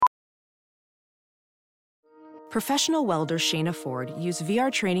Professional welder Shayna Ford used VR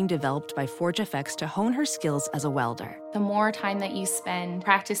training developed by ForgeFX to hone her skills as a welder. The more time that you spend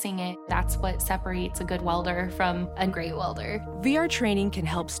practicing it, that's what separates a good welder from a great welder. VR training can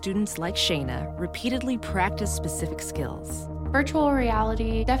help students like Shayna repeatedly practice specific skills. Virtual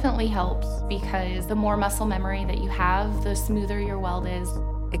reality definitely helps because the more muscle memory that you have, the smoother your weld is.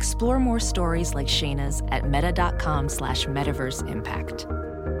 Explore more stories like Shayna's at meta.com/metaverseimpact.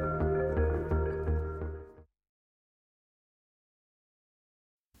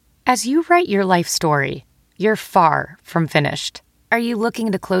 As you write your life story, you're far from finished. Are you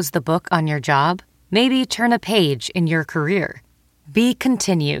looking to close the book on your job? Maybe turn a page in your career? Be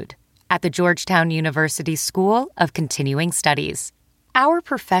continued at the Georgetown University School of Continuing Studies. Our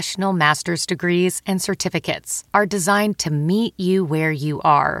professional master's degrees and certificates are designed to meet you where you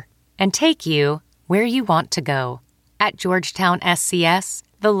are and take you where you want to go. At Georgetown SCS,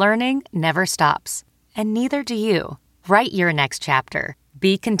 the learning never stops, and neither do you. Write your next chapter.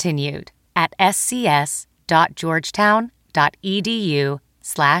 Be continued at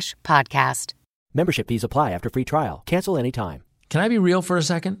scs.georgetown.edu/podcast. Membership fees apply after free trial. Cancel anytime. Can I be real for a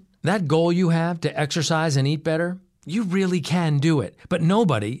second? That goal you have to exercise and eat better, you really can do it. But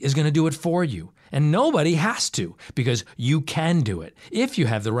nobody is going to do it for you. And nobody has to, because you can do it if you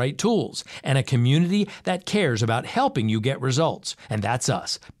have the right tools and a community that cares about helping you get results. And that's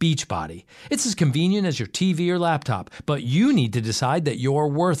us, Beachbody. It's as convenient as your TV or laptop, but you need to decide that you're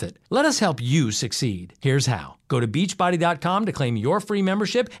worth it. Let us help you succeed. Here's how. Go to beachbody.com to claim your free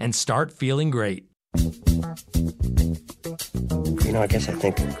membership and start feeling great. I guess I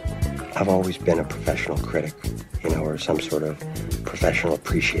think I've always been a professional critic, or some sort of professional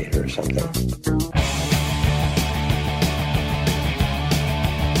appreciator or something.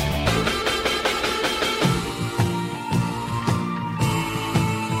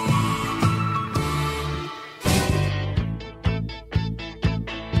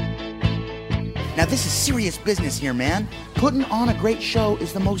 Now, this is serious business here, man. Putting on a great show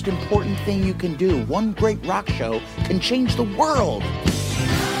is the most important thing you can do. One great rock show can change the world.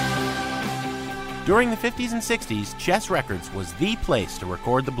 During the 50s and 60s, Chess Records was the place to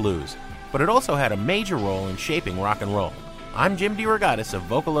record the blues, but it also had a major role in shaping rock and roll. I'm Jim DeRogatis of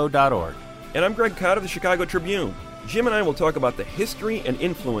Vocalo.org. And I'm Greg Cott of the Chicago Tribune. Jim and I will talk about the history and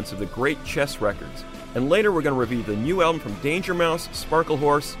influence of the great Chess Records. And later we're going to review the new album from Danger Mouse, Sparkle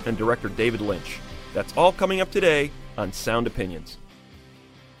Horse, and director David Lynch. That's all coming up today on Sound Opinions.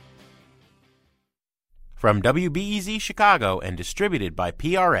 From WBEZ Chicago and distributed by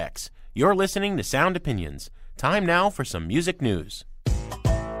PRX, you're listening to Sound Opinions. Time now for some music news.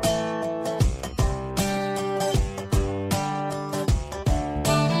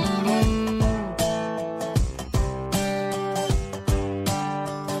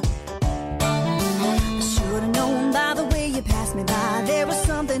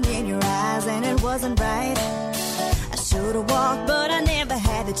 Wasn't right. I should have walked, but I never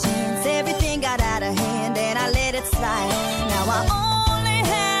had the chance. Everything got out of hand and I let it slide. Now I only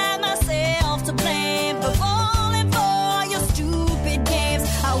have myself to blame for falling for your stupid games.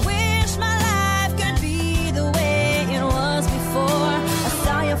 I wish my life could be the way it was before I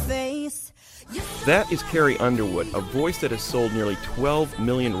saw your face. That is Carrie Underwood, a voice that has sold nearly 12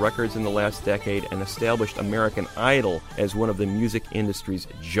 million records in the last decade and established American Idol as one of the music industry's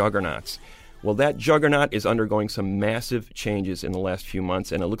juggernauts. Well, that juggernaut is undergoing some massive changes in the last few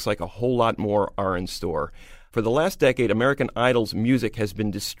months, and it looks like a whole lot more are in store. For the last decade, American Idol's music has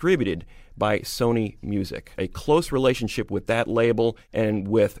been distributed by Sony Music, a close relationship with that label and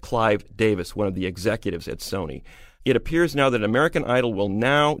with Clive Davis, one of the executives at Sony. It appears now that American Idol will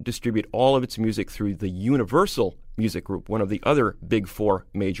now distribute all of its music through the Universal Music Group, one of the other big four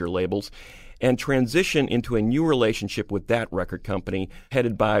major labels, and transition into a new relationship with that record company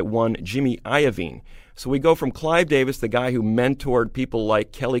headed by one Jimmy Iovine. So we go from Clive Davis, the guy who mentored people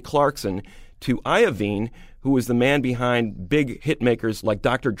like Kelly Clarkson, to Iovine, who was the man behind big hitmakers like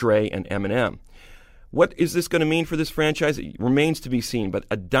Dr. Dre and Eminem. What is this going to mean for this franchise? It remains to be seen, but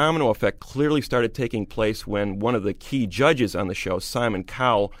a domino effect clearly started taking place when one of the key judges on the show, Simon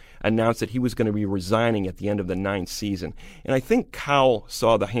Cowell, announced that he was going to be resigning at the end of the 9th season. And I think Cowell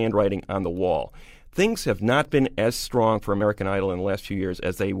saw the handwriting on the wall. Things have not been as strong for American Idol in the last few years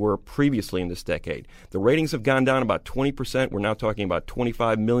as they were previously in this decade. The ratings have gone down about 20%. We're now talking about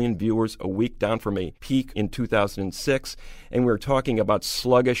 25 million viewers a week, down from a peak in 2006. And we're talking about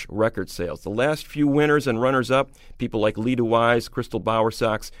sluggish record sales. The last few winners and runners-up, people like Lita Wise, Crystal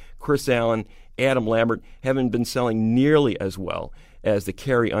Bowersox, Chris Allen, Adam Lambert, haven't been selling nearly as well as the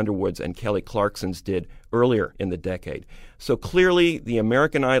Carrie Underwoods and Kelly Clarksons did earlier in the decade. So clearly, the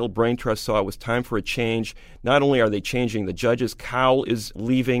American Idol Brain Trust saw it was time for a change. Not only are they changing the judges, Cowell is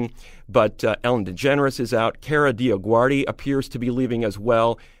leaving, but Ellen DeGeneres is out. Cara DioGuardi appears to be leaving as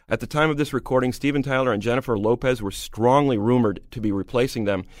well. At the time of this recording, Steven Tyler and Jennifer Lopez were strongly rumored to be replacing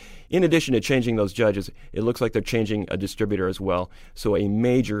them. In addition to changing those judges, it looks like they're changing a distributor as well. So a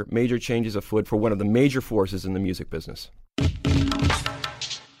major change is afoot for one of the major forces in the music business.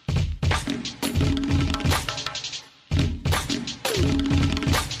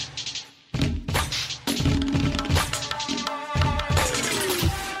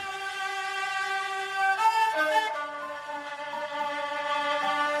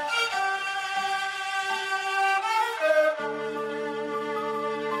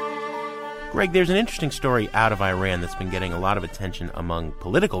 Greg, there's an interesting story out of Iran that's been getting a lot of attention among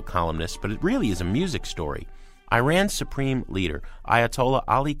political columnists, but it really is a music story. Iran's supreme leader, Ayatollah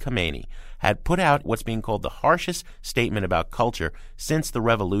Ali Khamenei, had put out what's being called the harshest statement about culture since the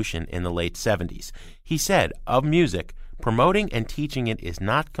revolution in the late 70s. He said, of music, promoting and teaching it is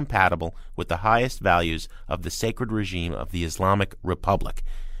not compatible with the highest values of the sacred regime of the Islamic Republic.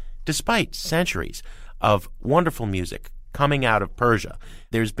 Despite centuries of wonderful music coming out of Persia,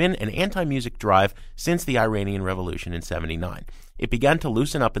 there's been an anti-music drive since the Iranian Revolution in 79. It began to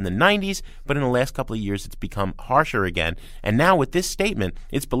loosen up in the 90s, but in the last couple of years it's become harsher again. And now with this statement,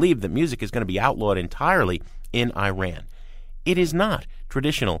 it's believed that music is going to be outlawed entirely in Iran. It is not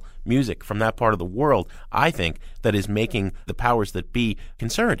traditional music from that part of the world, I think, that is making the powers that be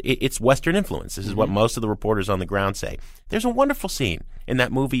concerned. It's Western influence. This is what most of the reporters on the ground say. There's a wonderful scene in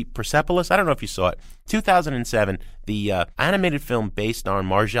that movie Persepolis. I don't know if you saw it. 2007, the animated film based on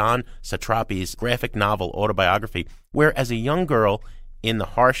Marjane Satrapi's graphic novel autobiography, where as a young girl in the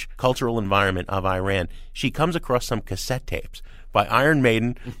harsh cultural environment of Iran, she comes across some cassette tapes by Iron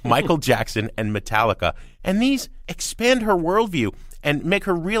Maiden, Michael Jackson, and Metallica. And these expand her worldview and make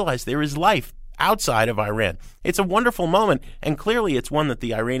her realize there is life outside of Iran. It's a wonderful moment, and clearly it's one that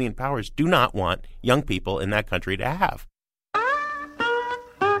the Iranian powers do not want young people in that country to have.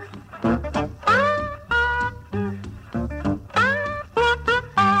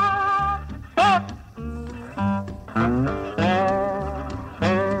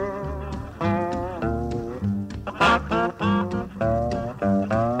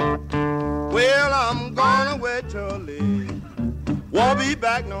 Won't be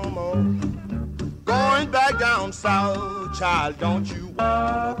back no more. Going back down south, child, don't you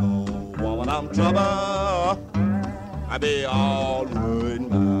wanna go? Woman, I'm trouble. I be all good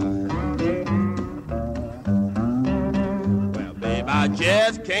mine. Well, babe, I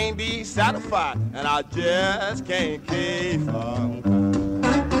just can't be satisfied, and I just can't keep from crying.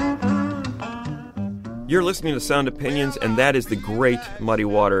 You're listening to Sound Opinions, and that is the great Muddy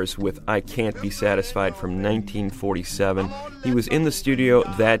Waters with I Can't Be Satisfied from 1947. He was in the studio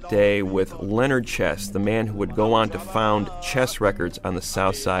that day with Leonard Chess, the man who would go on to found Chess Records on the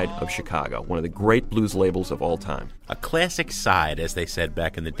south side of Chicago, one of the great blues labels of all time. A classic side, as they said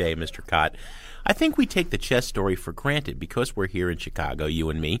back in the day, Mr. Cott. I think we take the Chess story for granted because we're here in Chicago,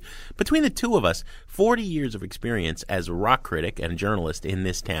 you and me. Between the two of us, 40 years of experience as a rock critic and journalist in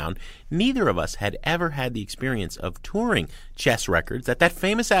this town, neither of us had ever had the experience of touring Chess Records at that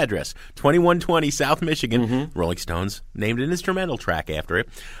famous address, 2120 South Michigan. Rolling Stones named an instrumental track after it.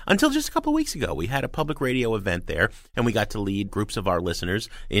 Until just a couple of weeks ago, we had a public radio event there, and we got to lead groups of our listeners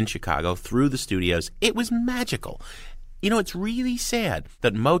in Chicago through the studios. It was magical. You know, it's really sad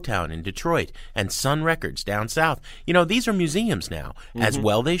that Motown in Detroit and Sun Records down south, you know, these are museums now, as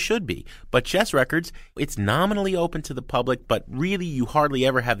well they should be. But Chess Records, it's nominally open to the public, but really you hardly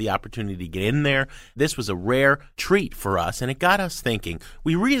ever have the opportunity to get in there. This was a rare treat for us, and it got us thinking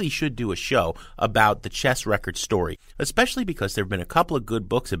we really should do a show about the Chess Records story, especially because there have been a couple of good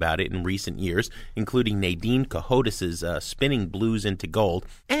books about it in recent years, including Nadine Cohodes' Spinning Blues into Gold,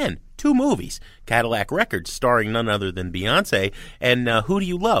 and 2 movies, Cadillac Records, starring none other than Beyonce, and Who Do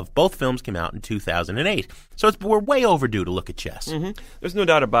You Love? Both films came out in 2008. So we're way overdue to look at Chess. There's no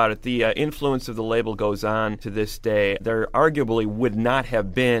doubt about it. The influence of the label goes on to this day. There arguably would not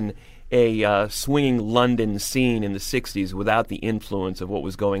have been a swinging London scene in the 60s without the influence of what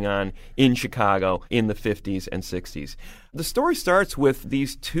was going on in Chicago in the 50s and 60s. The story starts with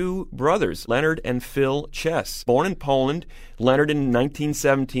these 2 brothers, Leonard and Phil Chess. Born in Poland, Leonard in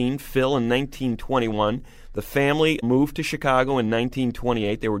 1917, Phil in 1921. The family moved to Chicago in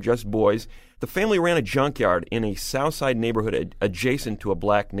 1928. They were just boys. The family ran a junkyard in a South Side neighborhood adjacent to a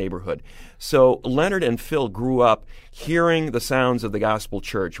black neighborhood. So Leonard and Phil grew up hearing the sounds of the gospel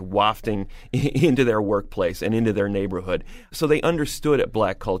church wafting into their workplace and into their neighborhood. So they understood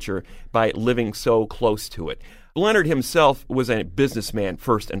black culture by living so close to it. Leonard himself was a businessman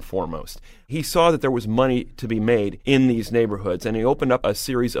first and foremost. He saw that there was money to be made in these neighborhoods, and he opened up a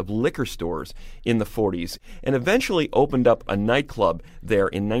series of liquor stores in the 40s and eventually opened up a nightclub there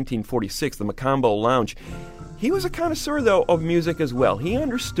in 1946, the Macombo Lounge. He was a connoisseur, though, of music as well. He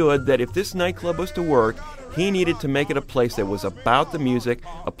understood that if this nightclub was to work, he needed to make it a place that was about the music,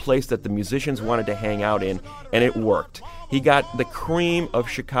 a place that the musicians wanted to hang out in, and it worked. He got the cream of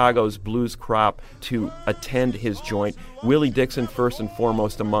Chicago's blues crop to attend his joint. Willie Dixon first and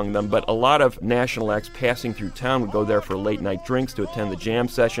foremost among them, but a lot of national acts passing through town would go there for late-night drinks to attend the jam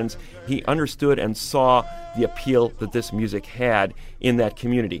sessions. He understood and saw the appeal that this music had in that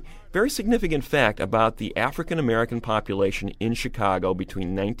community. Very significant fact about the African-American population in Chicago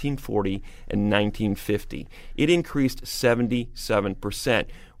between 1940 and 1950. It increased 77%.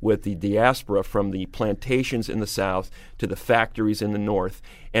 With the diaspora from the plantations in the South to the factories in the North.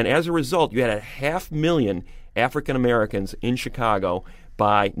 And as a result, you had 500,000 African Americans in Chicago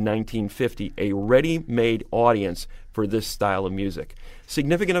by 1950, a ready-made audience for this style of music.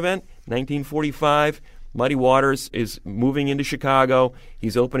 Significant event, 1945, Muddy Waters is moving into Chicago.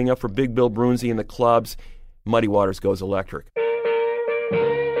 He's opening up for Big Bill Broonzy in the clubs. Muddy Waters goes electric.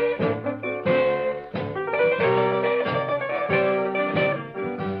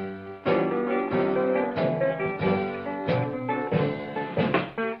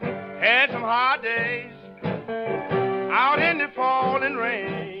 Hard days out in the falling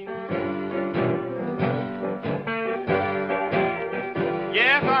rain.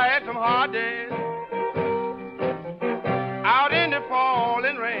 Yes, I had some hard days out in the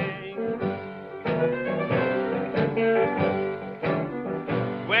falling rain.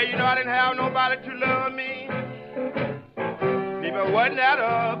 Well, you know, I didn't have nobody to love me. People wasn't at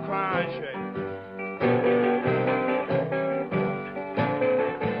a crying shame.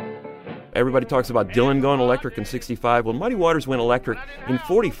 Everybody talks about Dylan going electric in 65. Well, Muddy Waters went electric in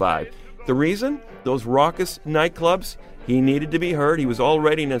 45. The reason? Those raucous nightclubs. He needed to be heard. He was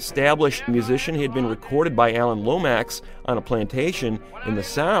already an established musician. He had been recorded by Alan Lomax on a plantation in the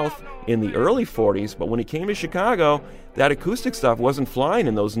South in the early 40s. But when he came to Chicago, that acoustic stuff wasn't flying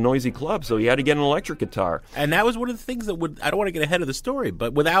in those noisy clubs, so he had to get an electric guitar. And that was one of the things that I don't want to get ahead of the story,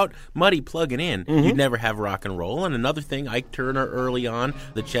 but without Muddy plugging in, you'd never have rock and roll. And another thing, Ike Turner early on,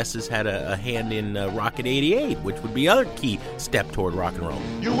 the Chesses had a hand in Rocket 88, which would be other key step toward rock and roll.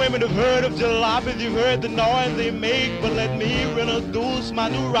 You women have heard of jalopies, you've heard the noise they make, but let me introduce my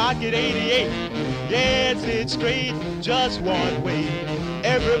new Rocket 88. Yes, it's straight, just one way.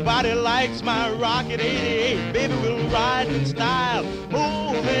 Everybody likes my Rocket 88. Baby, we'll ride in style,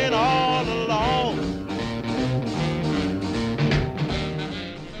 moving all along.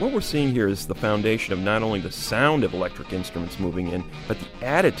 What we're seeing here is the foundation of not only the sound of electric instruments moving in, but the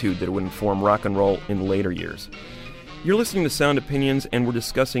attitude that would inform rock and roll in later years. You're listening to Sound Opinions, and we're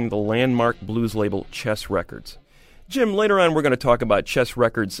discussing the landmark blues label Chess Records. Jim, later on we're going to talk about Chess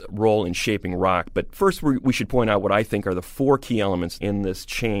Records' role in shaping rock, but first we should point out what I think are the four key elements in this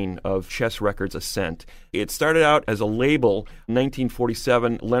chain of Chess Records' ascent. It started out as a label. In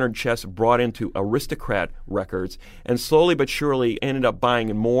 1947, Leonard Chess brought into Aristocrat Records, and slowly but surely ended up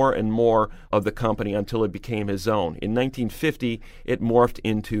buying more and more of the company until it became his own. In 1950, it morphed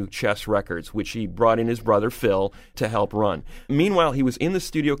into Chess Records, which he brought in his brother Phil to help run. Meanwhile, he was in the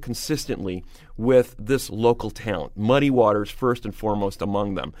studio consistently with this local talent, Muddy Waters first and foremost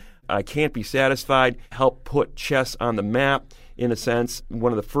among them. I Can't Be Satisfied helped put Chess on the map, in a sense.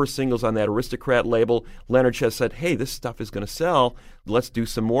 One of the first singles on that Aristocrat label, Leonard Chess said, hey, this stuff is going to sell. Let's do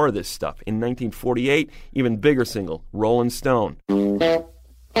some more of this stuff. In 1948, even bigger single, Rollin' Stone. Well,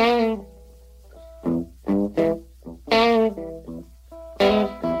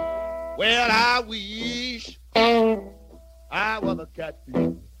 I wish I was a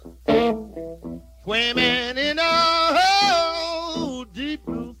catfish swimming in a deep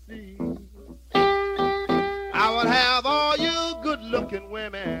blue sea. I would have all you good-looking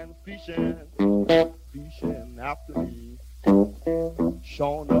women fishing after me,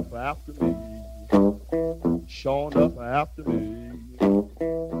 showing up after me, showing up after me.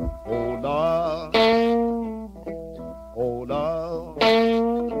 Oh, Lord, oh,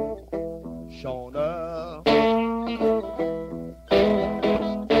 Lord, showing up.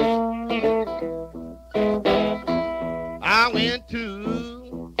 I went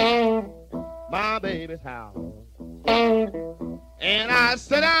to my baby's house, And I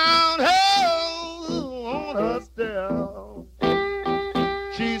sit down on her step.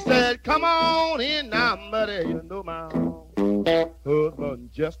 She said, come on in now, buddy. You know my husband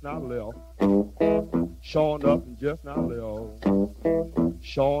just now left. Showing up and just now left.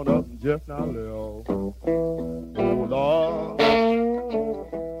 Showing up and just now left. Oh, Lord.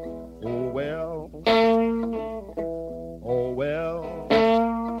 Oh, well. Oh, well.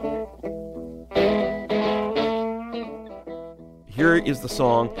 Here is the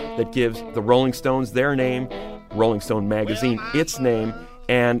song that gives the Rolling Stones their name, Rolling Stone magazine its name,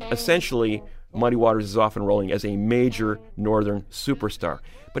 and essentially Muddy Waters is off and rolling as a major northern superstar.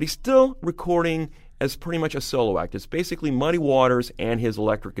 But he's still recording as pretty much a solo act. It's basically Muddy Waters and his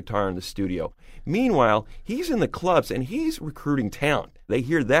electric guitar in the studio. Meanwhile, he's in the clubs and he's recruiting talent. They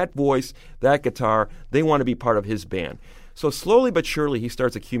hear that voice, that guitar, they want to be part of his band. So slowly but surely he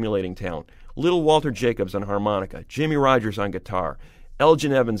starts accumulating talent. Little Walter Jacobs on harmonica, Jimmy Rogers on guitar,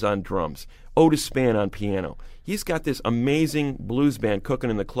 Elgin Evans on drums, Otis Spann on piano. He's got this amazing blues band cooking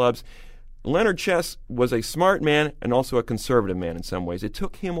in the clubs. Leonard Chess was a smart man and also a conservative man in some ways. It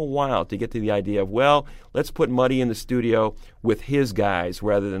took him a while to get to the idea of, well, let's put Muddy in the studio with his guys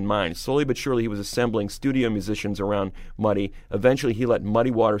rather than mine. Slowly but surely he was assembling studio musicians around Muddy. Eventually he let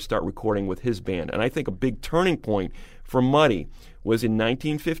Muddy Waters start recording with his band. And I think a big turning point for Muddy was in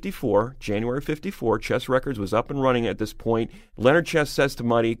 1954, January 54. Chess Records was up and running at this point. Leonard Chess says to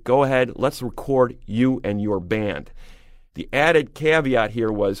Muddy, go ahead, let's record you and your band. The added caveat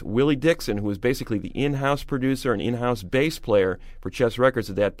here was Willie Dixon, who was basically the in-house producer and in-house bass player for Chess Records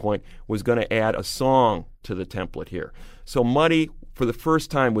at that point, was going to add a song to the template here. So Muddy, for the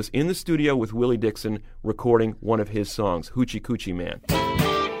first time, was in the studio with Willie Dixon recording one of his songs, Hoochie Coochie Man.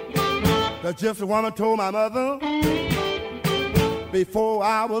 The gypsy woman told my mother before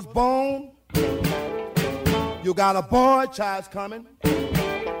I was born, you got a boy child's coming.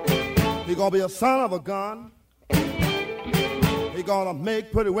 He gonna be a son of a gun. He gonna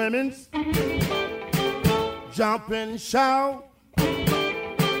make pretty women jump and shout.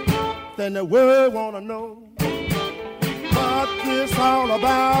 Then the world wanna know what this all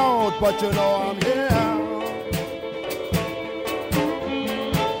about. But you know I'm here.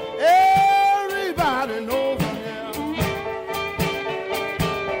 Everybody knows I'm here.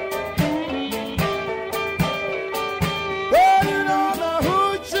 Well, you know the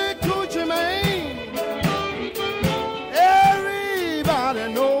Hoochie Coochie Man.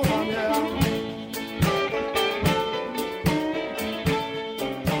 Everybody knows I'm here.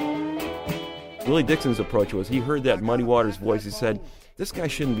 Willie Dixon's approach was he heard that Muddy Waters voice. He said, this guy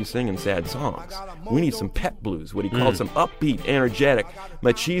shouldn't be singing sad songs. We need some pep blues, what he called some upbeat, energetic,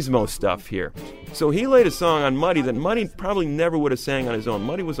 machismo stuff here. So he laid a song on Muddy that Muddy probably never would have sang on his own.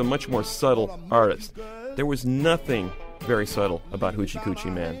 Muddy was a much more subtle artist. There was nothing very subtle about Hoochie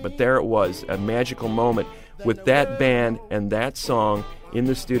Coochie Man, but there it was, a magical moment with that band and that song in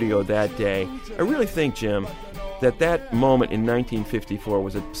the studio that day. I really think, Jim, that moment in 1954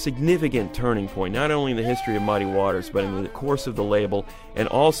 was a significant turning point, not only in the history of Muddy Waters, but in the course of the label, and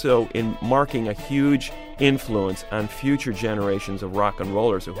also in marking a huge influence on future generations of rock and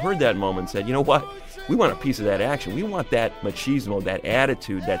rollers who heard that moment and said, you know what, we want a piece of that action. We want that machismo, that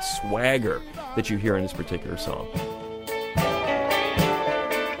attitude, that swagger that you hear in this particular song.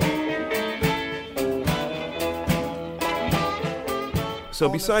 So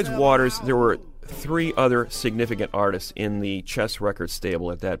besides Waters, there were three other significant artists in the Chess Records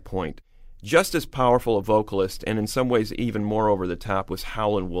stable at that point. Just as powerful a vocalist, and in some ways even more over the top, was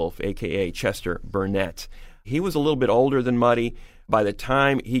Howlin' Wolf, a.k.a. Chester Burnett. He was a little bit older than Muddy. By the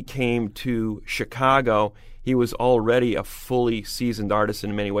time he came to Chicago, he was already a fully seasoned artist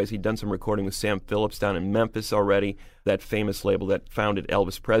in many ways. He'd done some recording with Sam Phillips down in Memphis already, that famous label that founded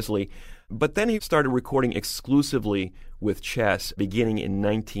Elvis Presley. But then he started recording exclusively with Chess beginning in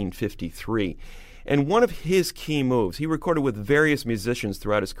 1953. And one of his key moves, he recorded with various musicians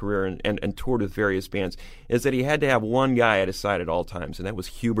throughout his career and toured with various bands, is that he had to have one guy at his side at all times, and that was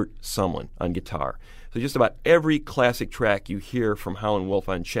Hubert Sumlin on guitar. So just about every classic track you hear from Howlin' Wolf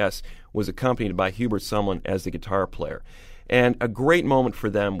on Chess was accompanied by Hubert Sumlin as the guitar player. And a great moment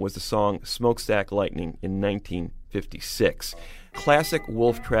for them was the song Smokestack Lightning in 1956. Classic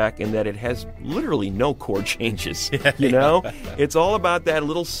Wolf track in that it has literally no chord changes, you know? It's all about that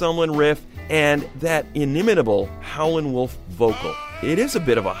little Sumlin riff and that inimitable Howlin' Wolf vocal. It is a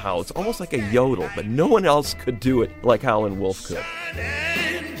bit of a howl. It's almost like a yodel, but no one else could do it like Howlin' Wolf could.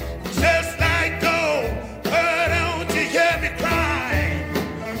 just like gold. Why don't you hear me cry?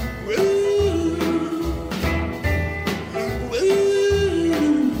 Ooh, ooh,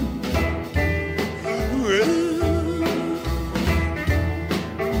 ooh.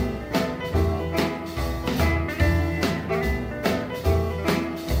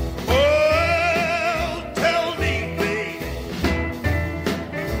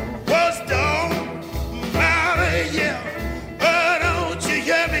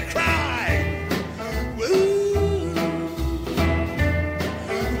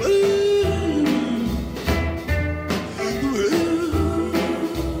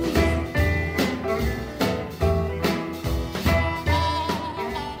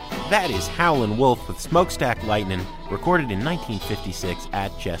 That is Howlin' Wolf with Smokestack Lightnin', recorded in 1956 at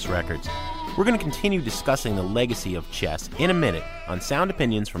Chess Records. We're going to continue discussing the legacy of Chess in a minute on Sound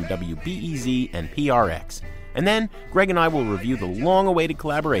Opinions from WBEZ and PRX. And then Greg and I will review the long-awaited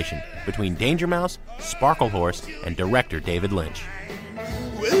collaboration between Danger Mouse, Sparklehorse, and director David Lynch.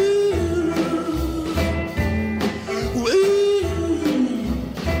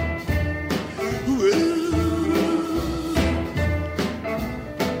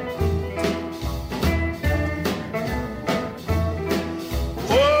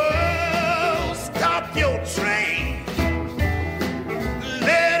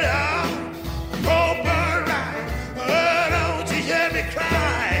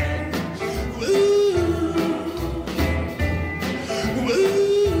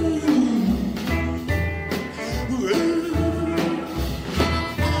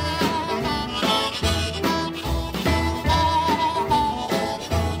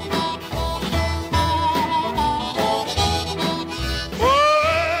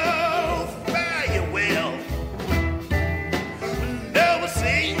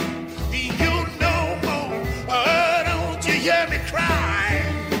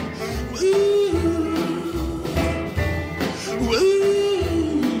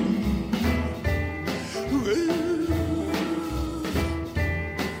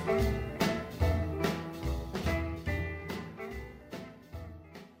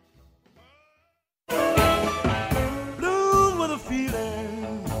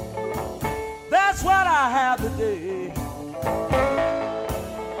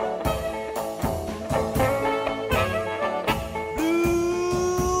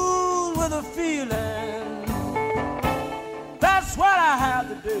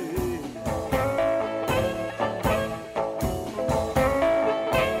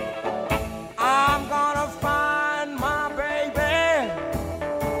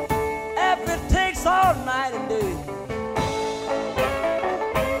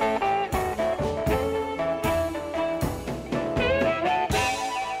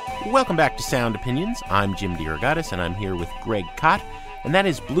 Welcome back to Sound Opinions. I'm Jim DeRogatis, and I'm here with Greg Kot, and that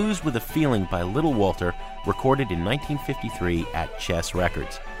is Blues with a Feeling by Little Walter, recorded in 1953 at Chess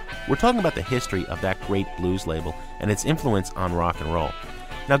Records. We're talking about the history of that great blues label and its influence on rock and roll.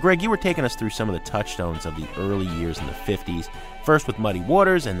 Now, Greg, you were taking us through some of the touchstones of the early years in the 50s, first with Muddy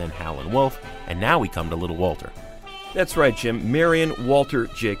Waters and then Howlin' Wolf, and now we come to Little Walter. That's right, Jim. Marion Walter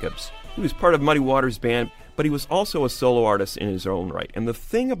Jacobs. He was part of Muddy Waters' band, but he was also a solo artist in his own right. And the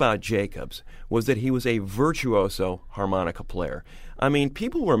thing about Jacobs was that he was a virtuoso harmonica player. I mean,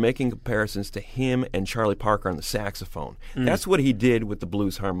 people were making comparisons to him and Charlie Parker on the saxophone. That's what he did with the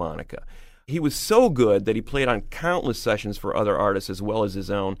blues harmonica. He was so good that he played on countless sessions for other artists as well as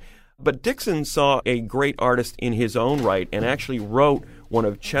his own. But Dixon saw a great artist in his own right and actually wrote one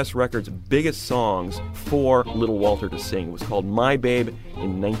of Chess Records' biggest songs for Little Walter to sing. It was called My Babe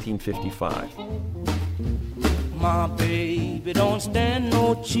in 1955. My baby don't stand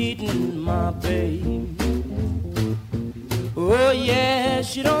no cheating, my baby. Oh yeah,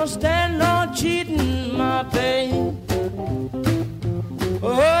 she don't stand no cheating, my baby.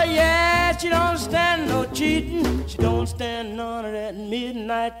 Oh yeah, she don't stand no cheating. She don't stand none of that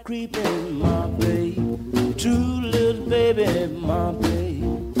midnight creeping, my baby. True little baby, my baby.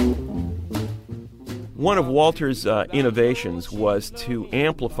 One of Walter's innovations was to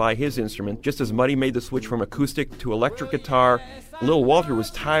amplify his instrument. Just as Muddy made the switch from acoustic to electric guitar, Little Walter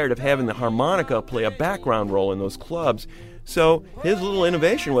was tired of having the harmonica play a background role in those clubs. So his little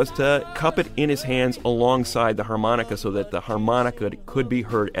innovation was to cup it in his hands alongside the harmonica so that the harmonica could be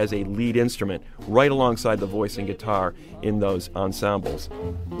heard as a lead instrument right alongside the voice and guitar in those ensembles.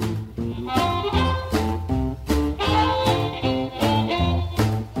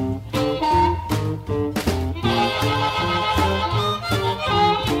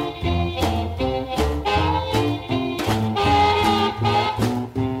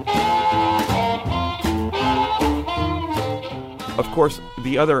 Of course,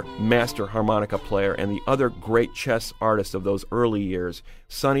 the other master harmonica player and the other great chess artist of those early years,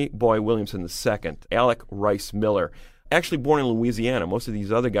 Sonny Boy Williamson II, Alec Rice Miller, actually born in Louisiana. Most of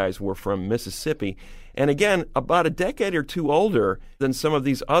these other guys were from Mississippi. And again, about a decade or two older than some of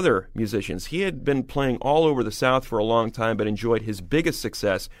these other musicians. He had been playing all over the South for a long time, but enjoyed his biggest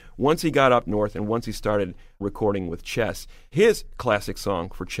success once he got up north and once he started recording with Chess. His classic song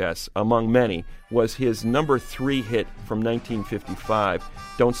for Chess, among many, was his number 3 hit from 1955,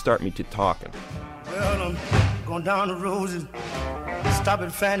 Don't Start Me to Talkin'. Well, I'm going down the road and stop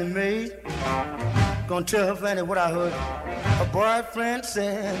at Fannie Mae. Gonna tell her Fannie what I heard. Her boyfriend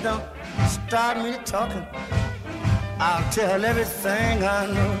said, don't start me talking. I'll tell everything I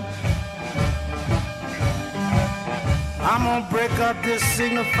know. I'm gonna break up this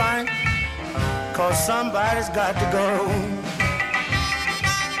signal fight, 'cause somebody's got to go.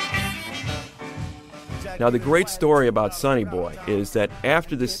 Now, the great story about Sonny Boy is that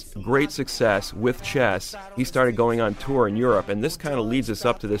after this great success with Chess, he started going on tour in Europe, and this kind of leads us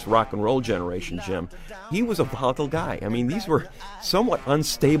up to this rock and roll generation, Jim. He was a volatile guy. I mean, these were somewhat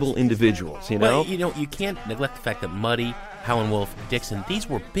unstable individuals, you know? Well, you can't neglect the fact that Muddy, Howlin' Wolf, Dixon, these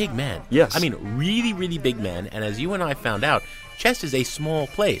were big men. Yes. I mean, really, really big men, and as you and I found out, Chess is a small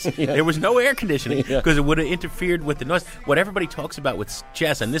place. There was no air conditioning because it would have interfered with the noise. What everybody talks about with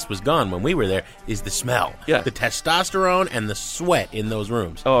Chess, and this was gone when we were there, is the smell. Yeah. The testosterone and the sweat in those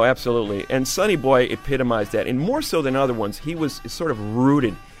rooms. Oh, absolutely. And Sonny Boy epitomized that. And more so than other ones, he was sort of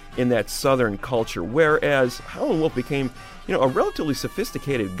rooted in that Southern culture, whereas Howlin' Wolf became, a relatively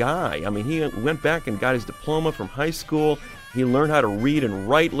sophisticated guy. I mean, he went back and got his diploma from high school. He learned how to read and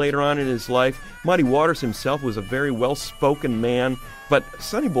write later on in his life. Muddy Waters himself was a very well-spoken man. But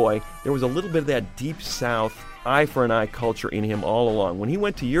Sonny Boy, there was a little bit of that deep South, eye-for-an-eye culture in him all along. When he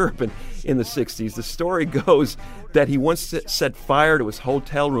went to Europe in the 60s, the story goes that he once set fire to his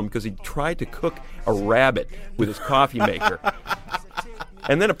hotel room because he tried to cook a rabbit with his coffee maker.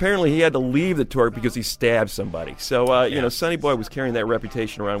 And then apparently he had to leave the tour because he stabbed somebody. So, Sonny Boy was carrying that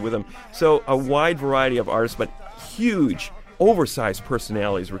reputation around with him. So a wide variety of artists, but huge, oversized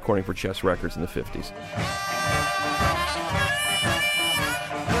personalities recording for Chess Records in the 50s.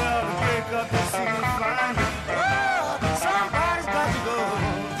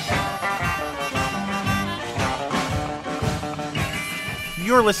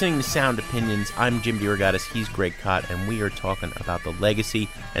 You're listening to Sound Opinions. I'm Jim DeRogatis. He's Greg Kot, and we are talking about the legacy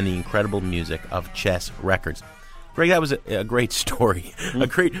and the incredible music of Chess Records. Greg, that was a great story, a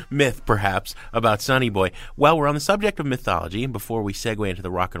great myth, perhaps, about Sonny Boy. Well, we're on the subject of mythology, and before we segue into the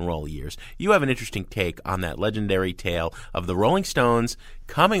rock and roll years, you have an interesting take on that legendary tale of the Rolling Stones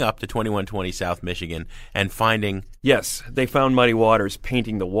coming up to 2120 South Michigan and finding... Yes, they found Muddy Waters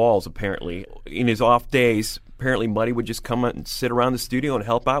painting the walls, apparently. In his off days, apparently Muddy would just come and sit around the studio and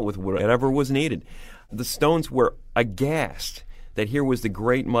help out with whatever was needed. The Stones were aghast that here was the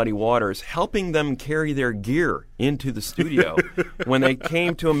great Muddy Waters helping them carry their gear into the studio when they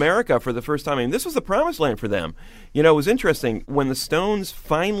came to America for the first time. I mean, this was the promised land for them. It was interesting. When the Stones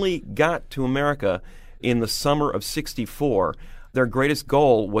finally got to America in the summer of '64, their greatest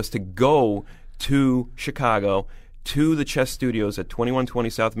goal was to go to Chicago, to the Chess Studios at 2120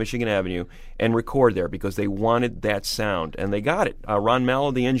 South Michigan Avenue and record there because they wanted that sound. And they got it. Ron Mallow,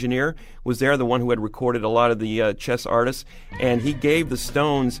 the engineer, was there, the one who had recorded a lot of the Chess artists, and he gave the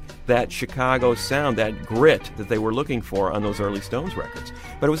Stones that Chicago sound, that grit that they were looking for on those early Stones records.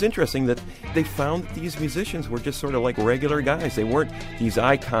 But it was interesting that they found that these musicians were just sort of like regular guys. They weren't these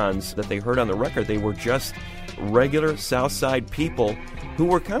icons that they heard on the record. They were just regular South Side people who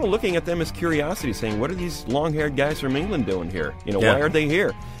were kind of looking at them as curiosity, saying, what are these long-haired guys from England doing here? Why are they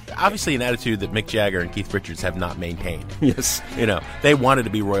here? Obviously an attitude that Mick Jagger and Keith Richards have not maintained. Yes. They wanted to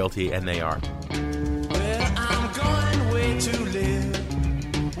be royalty, and they are. Well, I'm going away to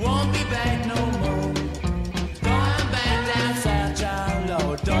live. Won't be back no more. Going back down south, child,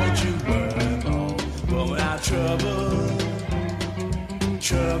 Lord, don't you worry more. But without trouble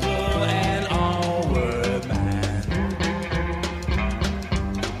and all were mine.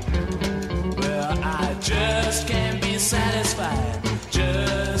 Well, I just can't be satisfied.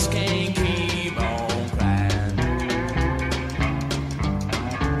 Just can't keep on crying.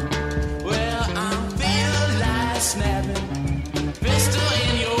 Well, I'm feeling like snapping, pistol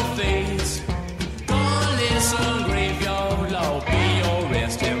in your face. Gonna listen, graveyard, Lord, be your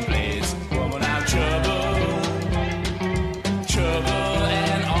resting place. But without trouble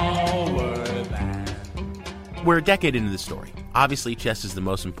and all were mine. We're a decade into the story. Obviously, Chess is the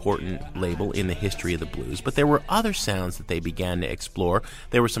most important label in the history of the blues, but there were other sounds that they began to explore.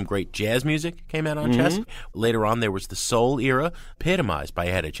 There was some great jazz music came out on Chess. Later on, there was the soul era, epitomized by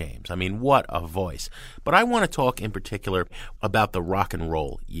Etta James. I mean, what a voice. But I want to talk in particular about the rock and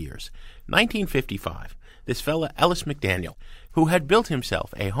roll years. 1955, this fella, Ellis McDaniel, who had built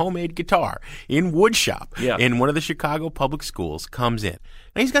himself a homemade guitar in woodshop in one of the Chicago public schools, comes in.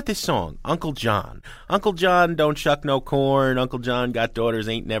 Now, he's got this song, Uncle John. Uncle John don't shuck no corn. Uncle John got daughters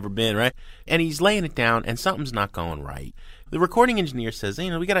ain't never been, right? And he's laying it down, and something's not going right. The recording engineer says,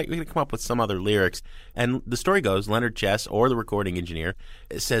 we gotta come up with some other lyrics. And the story goes, Leonard Chess, or the recording engineer,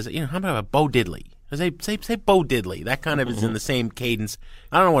 says, how about Bo Diddley? Say Bo Diddley. That kind of is in the same cadence.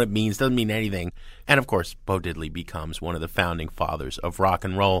 I don't know what it means. Doesn't mean anything. And, of course, Bo Diddley becomes one of the founding fathers of rock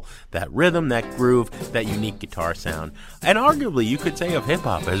and roll. That rhythm, that groove, that unique guitar sound. And arguably, you could say of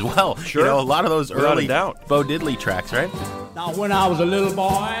hip-hop as well. Sure. A lot of those early Bo Diddley tracks, right? Now, when I was a little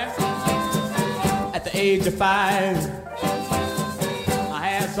boy, at the age of 5, I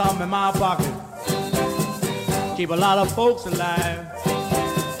had something in my pocket. Keep a lot of folks alive.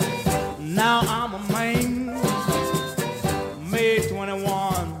 Now I'm a man, May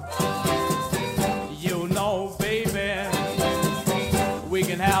 21. You know, baby, we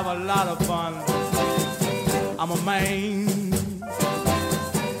can have a lot of fun. I'm a man,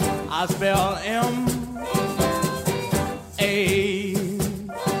 I spell M-A-N,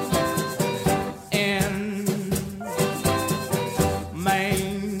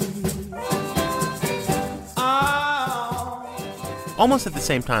 man. Almost at the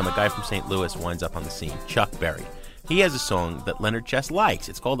same time, a guy from St. Louis winds up on the scene, Chuck Berry. He has a song that Leonard Chess likes.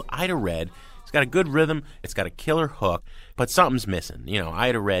 It's called Ida Red. It's got a good rhythm. It's got a killer hook, but something's missing.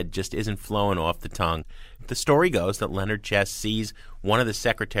 Ida Red just isn't flowing off the tongue. The story goes that Leonard Chess sees one of the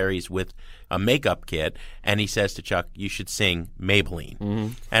secretaries with a makeup kit, and he says to Chuck, you should sing Maybelline. Mm-hmm.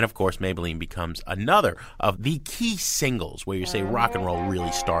 And, of course, Maybelline becomes another of the key singles where you say rock and roll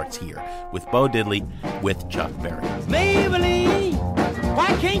really starts here, with Bo Diddley, with Chuck Berry. Maybelline, why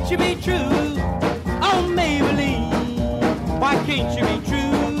can't you be true? Oh, Maybelline, why can't you be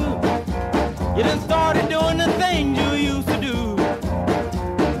true? You done started doing the things you used to do.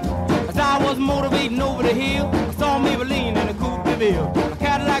 As I was motivating over the hill, I saw Maybelline in a Coupe de Ville. A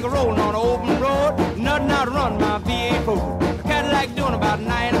Cadillac rolling on an open road, nothing out to run my V8 Focus. A Cadillac doing about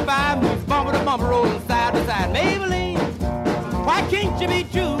 95, moves bumper to bumper, rolling side to side. Maybelline, why can't you be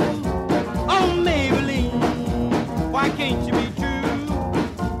true? Oh, Maybelline, why can't you be true?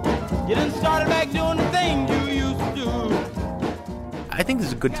 You done started back doing the things you used to do. I think this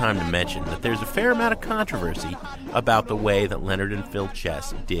is a good time to mention that there's a fair amount of controversy about the way that Leonard and Phil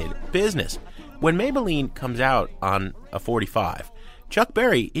Chess did business. When Maybelline comes out on a 45, Chuck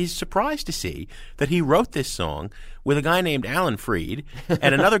Berry is surprised to see that he wrote this song with a guy named Alan Freed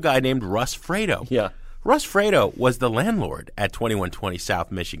and another guy named Russ Fredo. Yeah. Russ Fredo was the landlord at 2120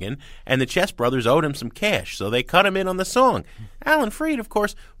 South Michigan, and the Chess brothers owed him some cash, so they cut him in on the song. Alan Freed, of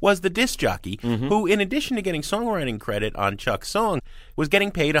course, was the disc jockey who, in addition to getting songwriting credit on Chuck's song, was getting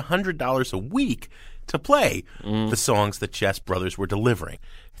paid $100 a week to play the songs the Chess brothers were delivering.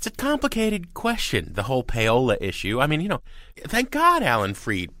 It's a complicated question, the whole payola issue. I mean, thank God Alan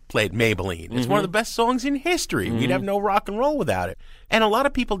Freed played Maybelline. It's one of the best songs in history. We'd have no rock and roll without it. And a lot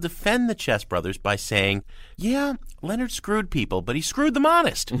of people defend the Chess brothers by saying, yeah, Leonard screwed people, but he screwed them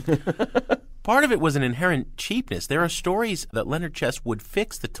honest. Part of it was an inherent cheapness. There are stories that Leonard Chess would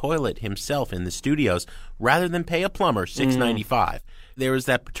fix the toilet himself in the studios rather than pay a plumber $6.95. There was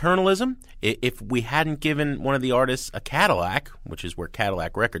that paternalism. If we hadn't given one of the artists a Cadillac, which is where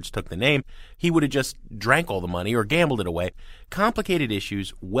Cadillac Records took the name, he would have just drank all the money or gambled it away. Complicated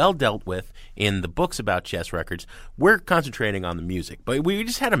issues, well dealt with in the books about Chess Records. We're concentrating on the music, but we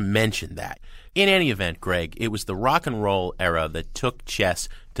just had to mention that. In any event, Greg, it was the rock and roll era that took Chess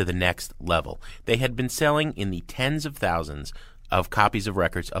to the next level. They had been selling in the tens of thousands of copies of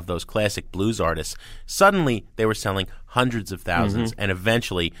records of those classic blues artists. Suddenly, they were selling hundreds of thousands and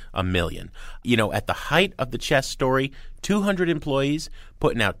eventually 1 million. At the height of the Chess story, 200 employees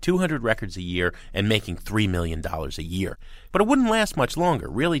putting out 200 records a year and making $3 million a year. But it wouldn't last much longer,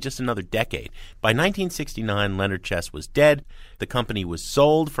 really just another decade. By 1969, Leonard Chess was dead. The company was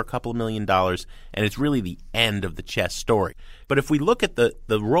sold for a couple of $1 million, and it's really the end of the Chess story. But if we look at the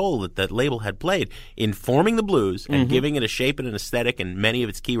role that that label had played in forming the blues and giving it a shape and an aesthetic in many of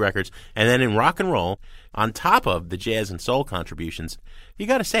its key records, and then in rock and roll, on top of the jazz and soul contributions, you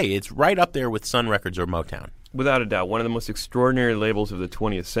got to say it's right up there with Sun Records or Motown. Without a doubt, one of the most extraordinary labels of the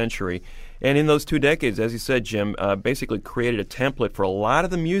 20th century. And in those 2 decades, as you said, Jim, basically created a template for a lot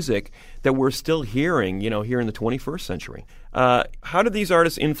of the music that we're still hearing, here in the 21st century. How did these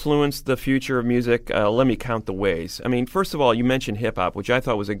artists influence the future of music? Let me count the ways. I mean, first of all, you mentioned hip-hop, which I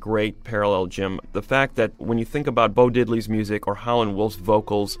thought was a great parallel, Jim. The fact that when you think about Bo Diddley's music or Howlin' Wolf's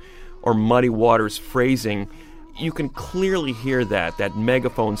vocals or Muddy Waters' phrasing, you can clearly hear that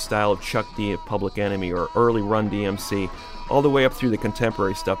megaphone style of Chuck D at Public Enemy or early Run DMC, all the way up through the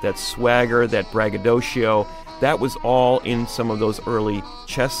contemporary stuff, that swagger, that braggadocio. That was all in some of those early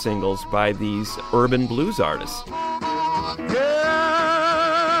Chess singles by these urban blues artists. Yeah,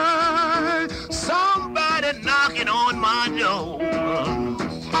 somebody knocking on my door.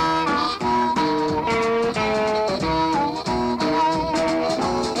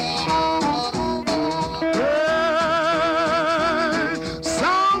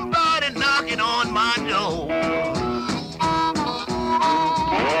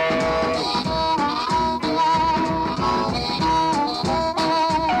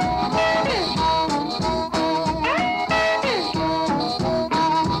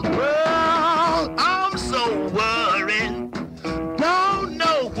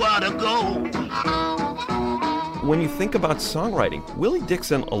 when you think about songwriting, Willie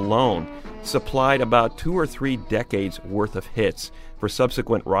Dixon alone supplied about 2 or 3 decades worth of hits for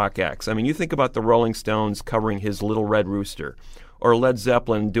subsequent rock acts. I mean, you think about the Rolling Stones covering his Little Red Rooster, or Led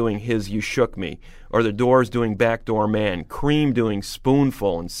Zeppelin doing his You Shook Me, or the Doors doing Backdoor Man, Cream doing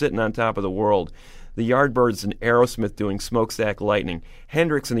Spoonful and Sitting on Top of the World, the Yardbirds and Aerosmith doing Smokestack Lightning,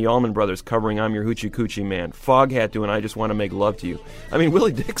 Hendrix and the Allman Brothers covering I'm Your Hoochie Coochie Man, Foghat doing I Just Want to Make Love to You. I mean,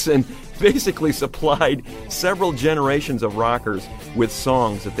 Willie Dixon basically supplied several generations of rockers with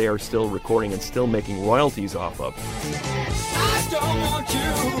songs that they are still recording and still making royalties off of. I don't want you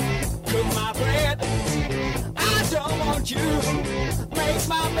to cook my bread. I don't want you to make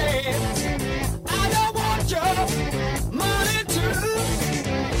my bed. I don't want your money too.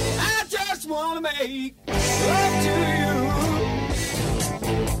 I just want to make love to you.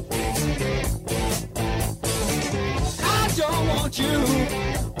 I don't want you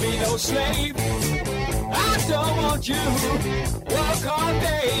to be no slave. I don't want you to work all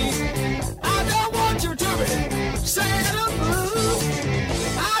day. I don't want you to be Santa Blue.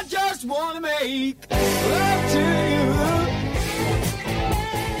 I just want to make love to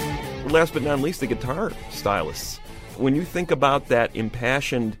you. Last but not least, the guitar stylists. When you think about that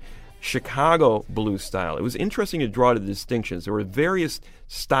impassioned Chicago blues style, it was interesting to draw the distinctions. There were various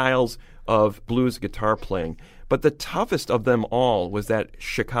styles of blues guitar playing, but the toughest of them all was that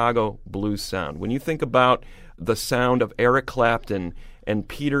Chicago blues sound. When you think about the sound of Eric Clapton and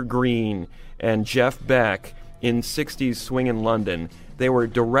Peter Green and Jeff Beck in 60s swing in London, they were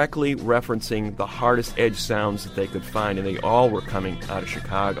directly referencing the hardest edge sounds that they could find, and they all were coming out of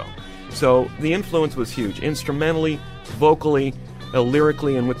Chicago. So the influence was huge. Instrumentally, vocally,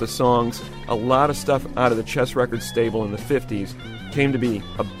 lyrically, and with the songs, a lot of stuff out of the Chess Records stable in the 50s came to be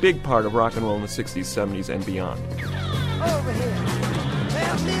a big part of rock and roll in the 60s, 70s, and beyond. Over here.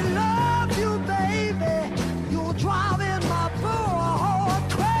 Let me love you, baby. You're driving my poor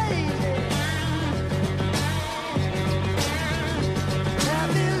heart crazy. Let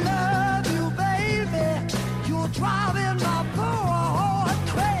me love you, baby. You're driving my poor heart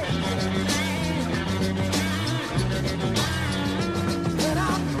crazy. When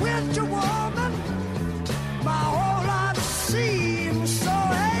I'm with you, woman, my whole life seems so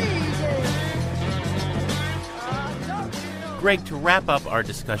hazy. Greg, to wrap up our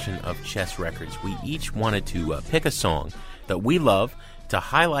discussion of Chess Records, we each wanted to pick a song that we love to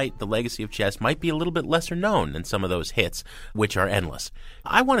highlight the legacy of Chess, might be a little bit lesser known than some of those hits, which are endless.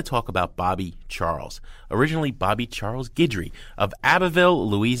 I want to talk about Bobby Charles, originally Bobby Charles Guidry of Abbeville,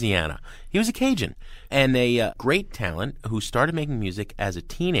 Louisiana. He was a Cajun and a great talent who started making music as a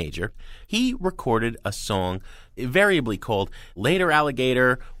teenager. He recorded a song invariably called Later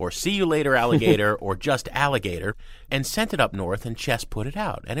Alligator or See You Later Alligator or just Alligator, and sent it up north, and Chess put it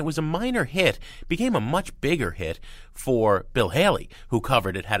out. And it was a minor hit, became a much bigger hit for Bill Haley, who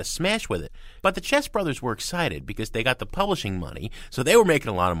covered it, had a smash with it. But the Chess brothers were excited because they got the publishing money, so they were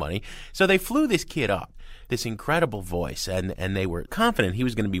making a lot of money. So they flew this kid up, this incredible voice, and they were confident he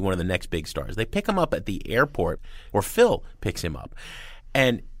was going to be one of the next big stars. They pick him up at the airport, or Phil picks him up,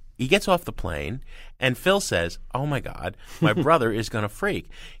 and he gets off the plane, and Phil says, "Oh my God, my brother is going to freak."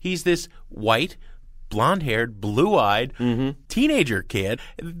 He's this white, blonde-haired, blue-eyed teenager kid.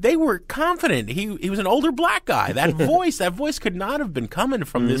 They were confident he was an older black guy. That voice could not have been coming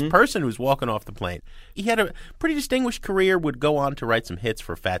from this person who's walking off the plane. He had a pretty distinguished career, would go on to write some hits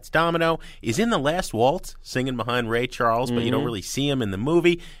for Fats Domino, is in The Last Waltz, singing behind Ray Charles, but you don't really see him in the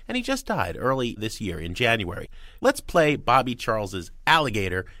movie, and he just died early this year in January. Let's play Bobby Charles's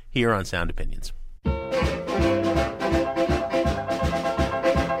Alligator here on Sound Opinions.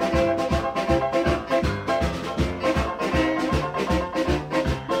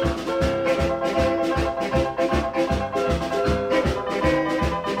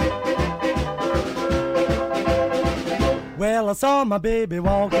 Well, I saw my baby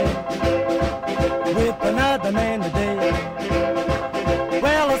walking with another man today.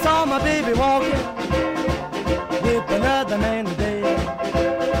 Well, I saw my baby walking with another man today.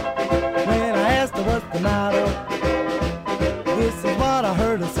 When I asked her what's the matter, this is what I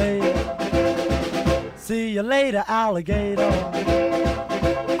heard her say. See you later, alligator,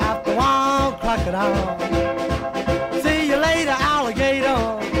 after a while, crocodile. See you later,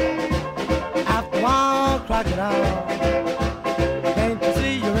 alligator, after a while, crocodile.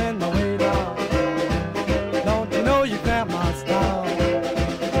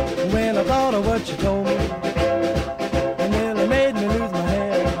 What you told me, and nearly made me lose my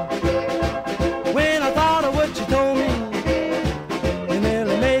head. When I thought of what you told me, it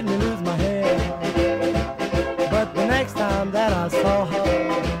nearly made me lose my head. But the next time that I saw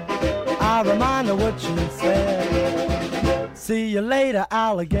her, I reminded her what she said. See you later,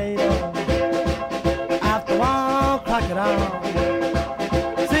 alligator. After one crocodile.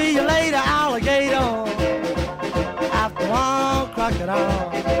 See you later, alligator. After one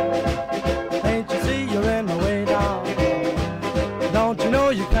crocodile. Ain't you see you're in my way down? Don't you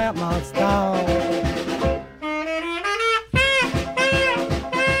know you cramp my style?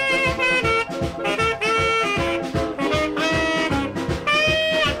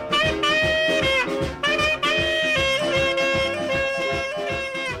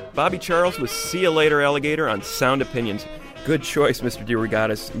 Bobby Charles with See You Later, Alligator on Sound Opinions. Good choice, Mr.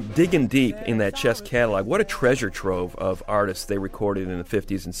 DeRogatis. Digging deep in that Chess catalog. What a treasure trove of artists they recorded in the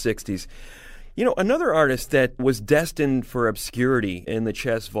 50s and 60s. You know, another artist that was destined for obscurity in the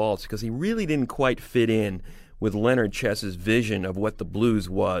Chess vaults because he really didn't quite fit in with Leonard Chess's vision of what the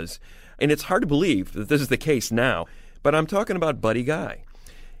blues was. And it's hard to believe that this is the case now, but I'm talking about Buddy Guy.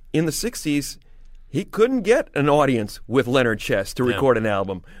 In the 60s, he couldn't get an audience with Leonard Chess to record an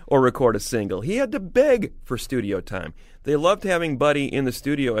album or record a single. He had to beg for studio time. They loved having Buddy in the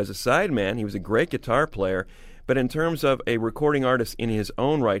studio as a sideman. He was a great guitar player. But in terms of a recording artist in his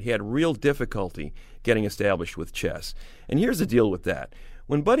own right, he had real difficulty getting established with Chess. And here's the deal with that.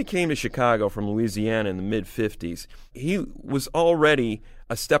 When Buddy came to Chicago from Louisiana in the mid-50s, he was already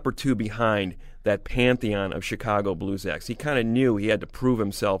a step or two behind that pantheon of Chicago blues acts. He kind of knew he had to prove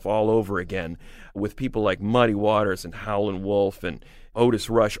himself all over again with people like Muddy Waters and Howlin' Wolf and Otis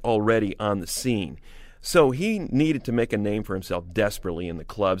Rush already on the scene. So he needed to make a name for himself desperately in the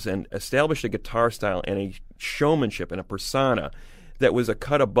clubs and establish a guitar style and a showmanship and a persona that was a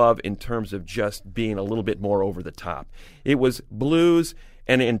cut above in terms of just being a little bit more over the top. It was blues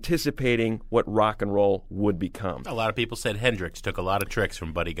and anticipating what rock and roll would become. A lot of people said Hendrix took a lot of tricks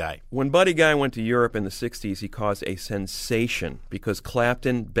from Buddy Guy. When Buddy Guy went to Europe in the 60s, he caused a sensation because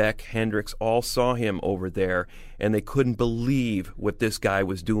Clapton, Beck, Hendrix all saw him over there, and they couldn't believe what this guy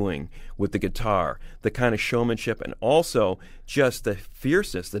was doing with the guitar, the kind of showmanship, and also just the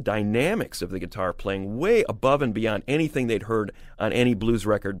fierceness, the dynamics of the guitar playing way above and beyond anything they'd heard on any blues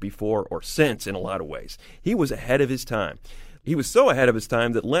record before or since in a lot of ways. He was ahead of his time. He was so ahead of his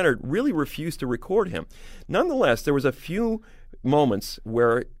time that Leonard really refused to record him. Nonetheless, there was a few moments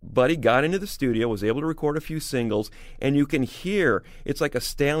where Buddy got into the studio, was able to record a few singles, and you can hear it's like a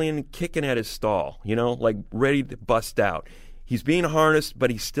stallion kicking at his stall, you know, like ready to bust out. He's being harnessed, but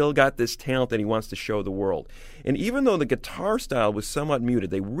he's still got this talent that he wants to show the world. And even though the guitar style was somewhat muted,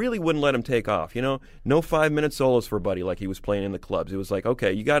 they really wouldn't let him take off. You know, no 5-minute solos for Buddy like he was playing in the clubs. It was like,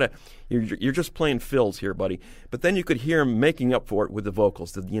 okay, you're just playing fills here, buddy. But then you could hear him making up for it with the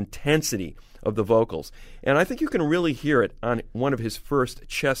vocals, the intensity of the vocals. And I think you can really hear it on one of his first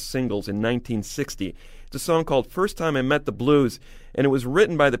Chess singles in 1960. It's a song called First Time I Met the Blues, and it was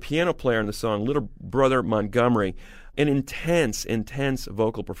written by the piano player in the song, Little Brother Montgomery. An intense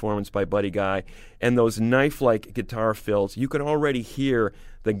vocal performance by Buddy Guy, and those knife-like guitar fills. You can already hear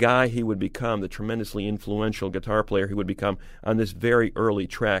the guy he would become, the tremendously influential guitar player he would become on this very early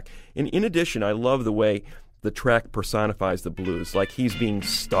track. And in addition, I love the way the track personifies the blues, like he's being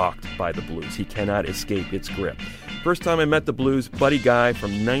stalked by the blues. He cannot escape its grip. First Time I Met the Blues, Buddy Guy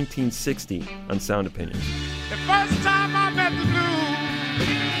from 1960 on Sound Opinions. The first time I met the blues,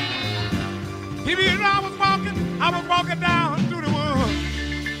 people, you know, I was walking down through the woods.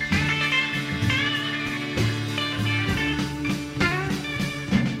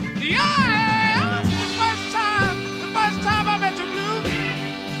 Yeah, the first time I met the blues,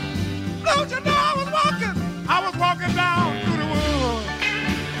 you know, I was walking down through the woods.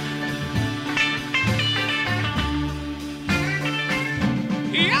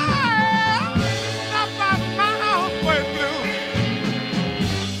 Yeah, not my own way blues.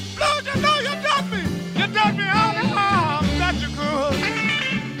 Blues, you know, you done me all the harm that you could.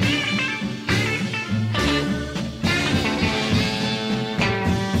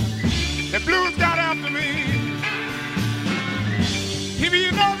 The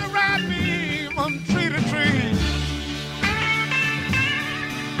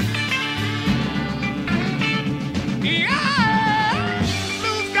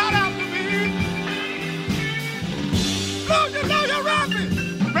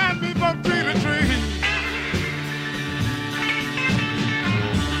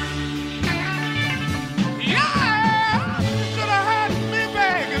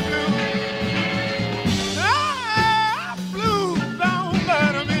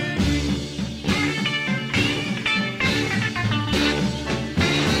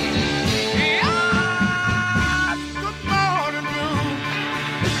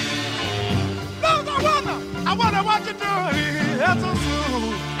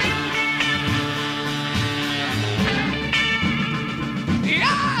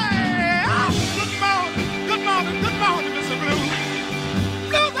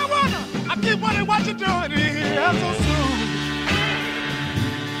keep wondering what you're doing here so soon.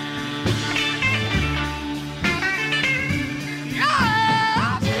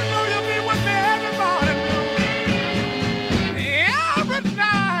 Yeah, you know you'll be with me every morning, every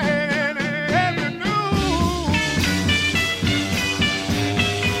night, every noon.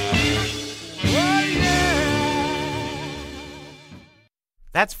 Oh, yeah.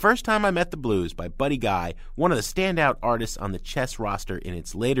 That's First Time I Met the Blues by Buddy Guy, one of the standout artists on the Chess roster in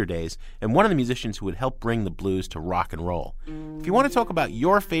its later days, and one of the musicians who would help bring the blues to rock and roll. If you want to talk about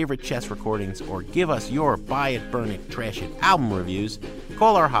your favorite Chess recordings or give us your Buy It, Burn It, Trash It album reviews,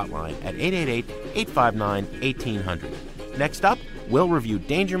 call our hotline at 888-859-1800. Next up, we'll review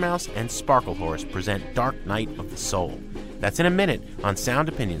Danger Mouse and Sparkle Horse present Dark Night of the Soul. That's in a minute on Sound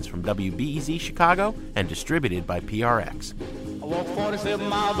Opinions from WBEZ Chicago and distributed by PRX. I walk 47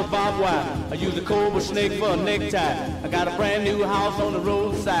 miles of barbed wire. I use a cobra snake for a necktie. I got a brand new house on the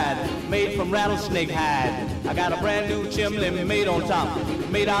roadside, made from rattlesnake hide. I got a brand new chimney made on top,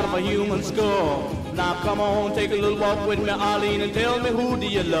 made out of a human skull. Now come on, take a little walk with me, Arlene, and tell me, who do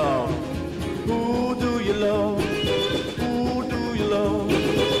you love? Who do you love? Who do you love?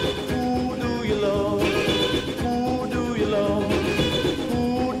 Who do you love? Who do you love?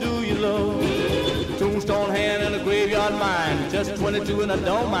 Who do you love? Tombstone hand and a graveyard mine, just 22 and I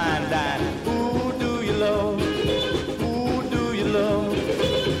don't mind dying. Who do you love? Who do you love?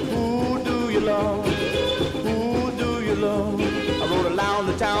 Who do you love? Who do you love? I rode around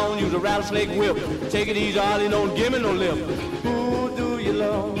the town, use a rattlesnake whip. Take it easy, Arlie, don't give me no lip. Who do you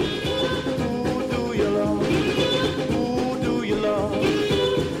love? Who do you love? Who do you love?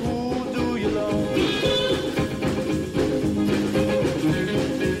 Who do you love?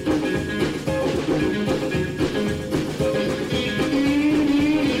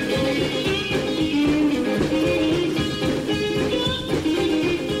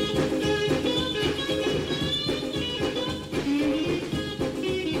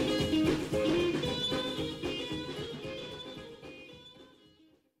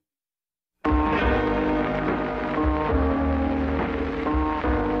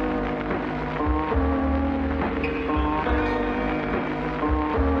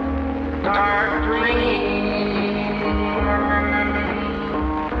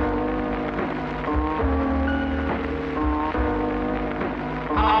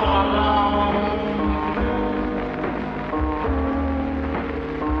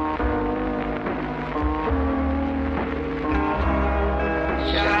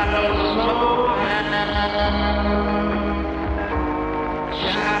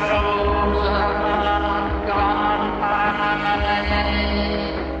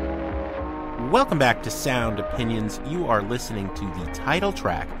 Welcome back to Sound Opinions. You are listening to the title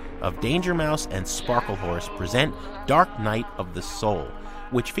track of Danger Mouse and Sparkle Horse present Dark Night of the Soul,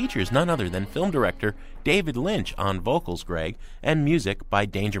 which features none other than film director David Lynch on vocals, Greg, and music by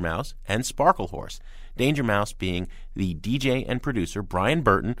Danger Mouse and Sparkle Horse. Danger Mouse being the DJ and producer Brian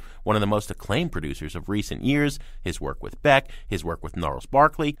Burton, one of the most acclaimed producers of recent years, his work with Beck, his work with Gnarls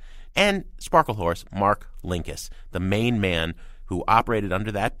Barkley, and Sparkle Horse, Mark Linkous, the main man who operated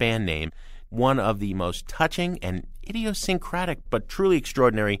under that band name, one of the most touching and idiosyncratic but truly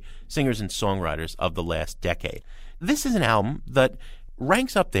extraordinary singers and songwriters of the last decade. This is an album that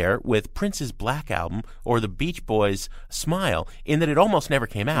ranks up there with Prince's Black Album or the Beach Boys' Smile in that it almost never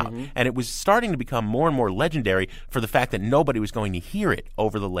came out. And it was starting to become more and more legendary for the fact that nobody was going to hear it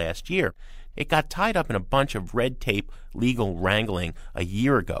over the last year. It got tied up in a bunch of red tape legal wrangling a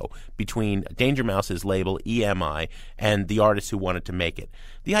year ago between Danger Mouse's label EMI and the artists who wanted to make it.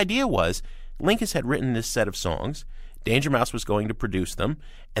 The idea was Linkous had written this set of songs, Danger Mouse was going to produce them,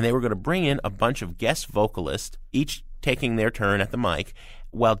 and they were going to bring in a bunch of guest vocalists, each taking their turn at the mic,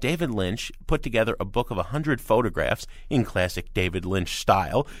 while David Lynch put together a book of 100 photographs in classic David Lynch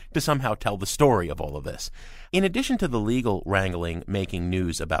style to somehow tell the story of all of this. In addition to the legal wrangling making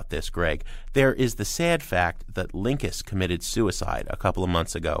news about this, Greg, there is the sad fact that Linkous committed suicide a couple of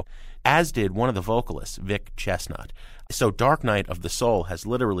months ago, as did one of the vocalists, Vic Chestnut. So Dark Night of the Soul has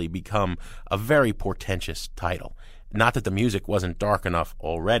literally become a very portentous title. Not that the music wasn't dark enough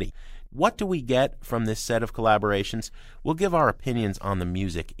already. What do we get from this set of collaborations? We'll give our opinions on the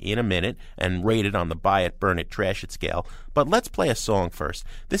music in a minute and rate it on the Buy It, Burn It, Trash It scale. But let's play a song first.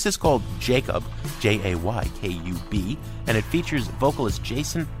 This is called Jaykub, Jaykub, and it features vocalist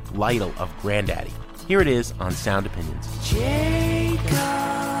Jason Lytle of Grandaddy. Here it is on Sound Opinions. Jaykub,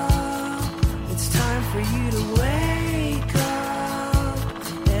 it's time for you to wake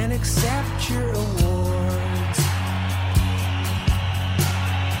up and accept your awards.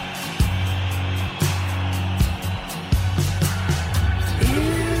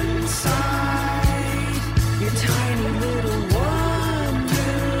 Inside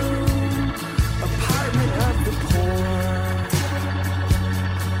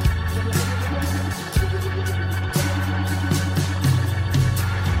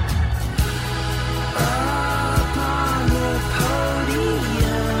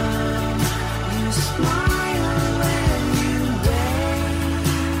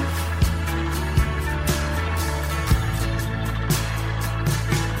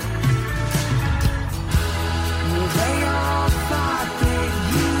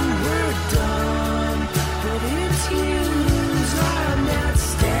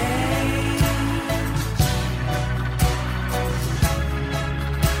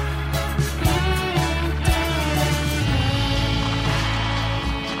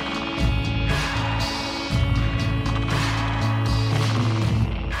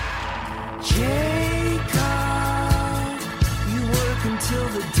till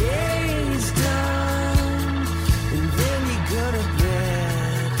the day's done, and then you go to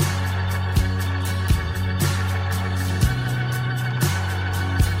bed.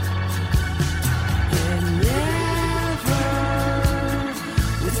 And never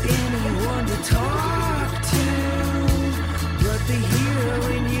with anyone to talk to, but the hero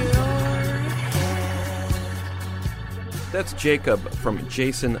in your head. That's Jacob from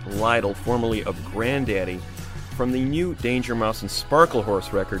Jason Lytle, formerly of Grandaddy. From the new Danger Mouse and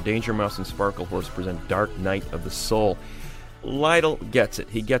Sparklehorse record, Danger Mouse and Sparklehorse present Dark Night of the Soul. Lytle gets it.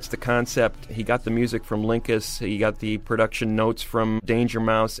 He gets the concept. He got the music from Linkus. He got the production notes from Danger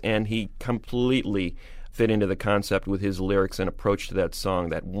Mouse, and he completely fit into the concept with his lyrics and approach to that song,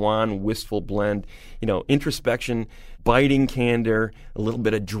 that wan, wistful blend, introspection, biting candor, a little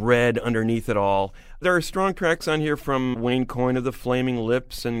bit of dread underneath it all. There are strong tracks on here from Wayne Coyne of the Flaming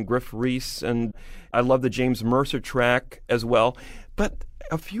Lips and Griff Rhys, and I love the James Mercer track as well. But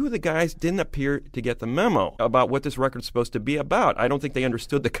a few of the guys didn't appear to get the memo about what this record's supposed to be about. I don't think they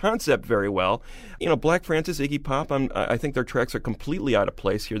understood the concept very well. Black Francis, Iggy Pop, I think their tracks are completely out of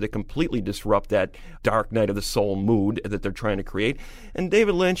place here. They completely disrupt that Dark Night of the Soul mood that they're trying to create. And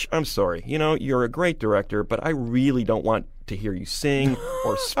David Lynch, I'm sorry. You're a great director, but I really don't want to hear you sing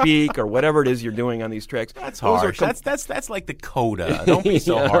or speak or whatever it is you're doing on these tracks. That's harsh. That's like the coda. Don't be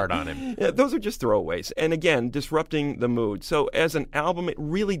so hard on him. Yeah, those are just throwaways. And again, disrupting the mood. So as an album, it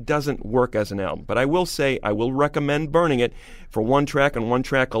really doesn't work as an album. But I will say, I will recommend burning it for one track and one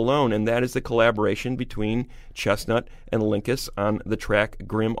track alone, and that is the collaboration between Chestnut and Linkus on the track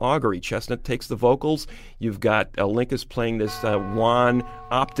Grim Augury. Chestnut takes the vocals. You've got Linkus playing this wan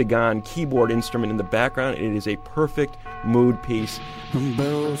octagon keyboard instrument in the background. It is a perfect mood piece.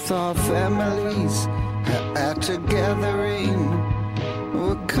 Both our families at a gathering.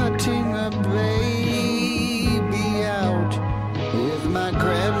 We're cutting a baby out with my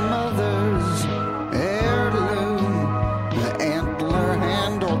grandmother's heirloom, the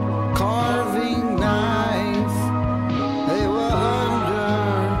antler-handled carving knife. They were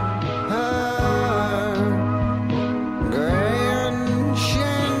under her grand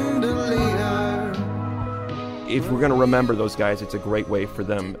chandelier. If we're going to remember those guys, it's a great way for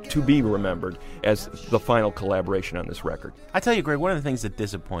them to be remembered as the final collaboration on this record. I tell you, Greg, one of the things that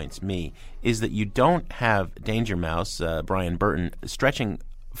disappoints me is that you don't have Danger Mouse, Brian Burton, stretching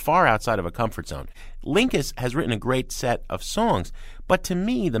far outside of a comfort zone. Linkus has written a great set of songs, but to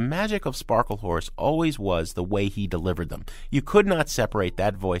me, the magic of Sparklehorse always was the way he delivered them. You could not separate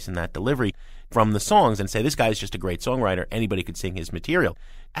that voice and that delivery from the songs and say, this guy's just a great songwriter, anybody could sing his material.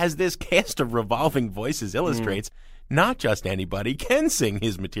 As this cast of revolving voices illustrates, not just anybody can sing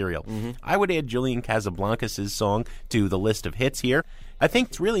his material. I would add Julian Casablancas' song to the list of hits here. I think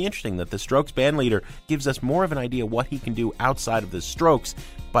it's really interesting that the Strokes bandleader gives us more of an idea what he can do outside of the Strokes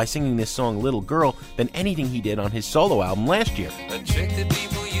by singing this song Little Girl than anything he did on his solo album last year. A trick that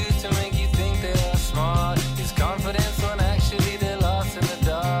people use to make you think they are smart is confidence when actually they're lost in the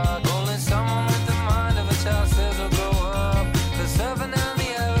dark. Only someone with the mind of a child says will grow up. The surfing down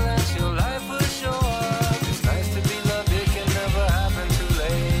the avalanche, your life will show up. It's nice to be loved, it can never happen too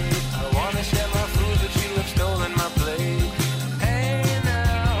late. I want to share my food, but you have stolen my plate. Hey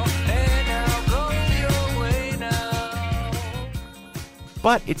now, go your way now.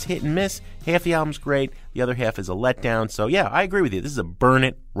 But it's hit and miss. Half the album's great, the other half is a letdown. So yeah, I agree with you. This is a burn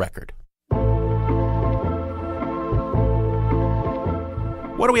it record.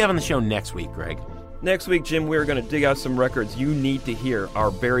 What do we have on the show next week, Greg? Next week, Jim, we're going to dig out some records you need to hear,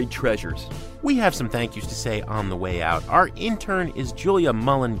 our buried treasures. We have some thank yous to say on the way out. Our intern is Julia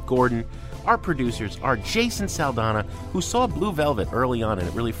Mullen-Gordon. Our producers are Jason Saldana, who saw Blue Velvet early on and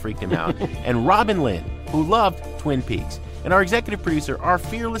it really freaked him out, and Robin Lynn, who loved Twin Peaks. And our executive producer, our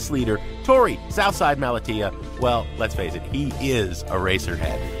fearless leader, Tori Southside Malatia. Well, let's face it, he is a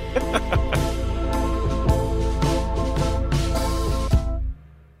racerhead.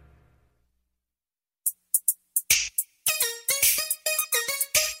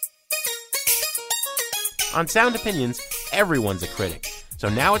 On Sound Opinions, everyone's a critic. So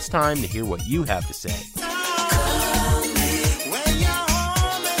now it's time to hear what you have to say.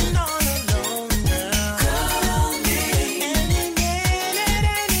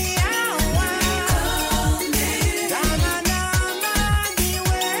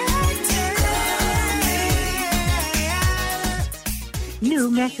 New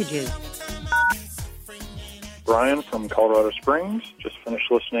messages. Brian from Colorado Springs. Just finished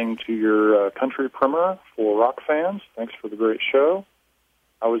listening to your country primer for rock fans. Thanks for the great show.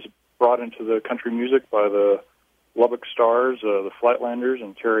 I was brought into the country music by the Lubbock Stars, the Flightlanders,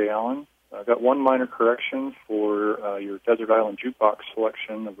 and Terry Allen. I've got one minor correction for your Desert Island Jukebox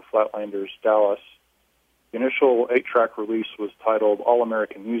selection of the Flatlanders' Dallas. The initial 8-track release was titled All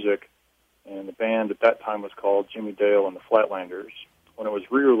American Music, and the band at that time was called Jimmy Dale and the Flatlanders. When it was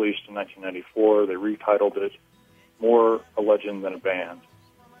re-released in 1994, they retitled it More a Legend Than a Band.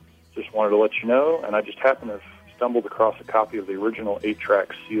 Just wanted to let you know, and I just happened to have stumbled across a copy of the original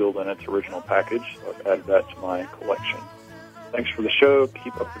 8-track sealed in its original package, so I've added that to my collection. Thanks for the show,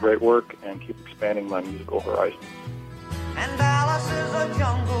 keep up the great work, and keep expanding my musical horizons. And Dallas is a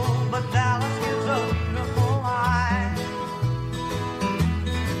jungle, but Dallas gives a beautiful life.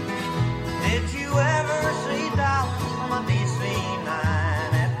 Did you ever see Dallas from a DC-9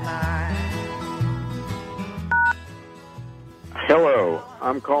 at night? Hello,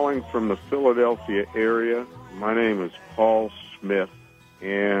 I'm calling from the Philadelphia area. My name is Paul Smith,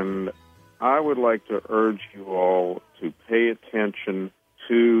 and I would like to urge you all to pay attention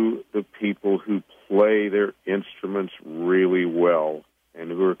to the people who play their instruments really well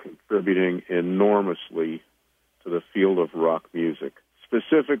and who are contributing enormously to the field of rock music.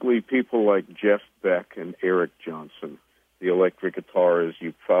 Specifically, people like Jeff Beck and Eric Johnson. The electric guitar, as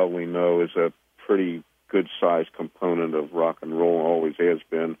you probably know, is a pretty good-sized component of rock and roll, always has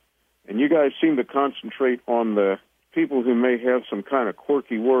been. And you guys seem to concentrate on the people who may have some kind of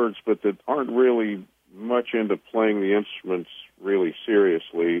quirky words, but that aren't really much into playing the instruments really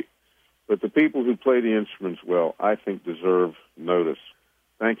seriously. But the people who play the instruments well, I think, deserve notice.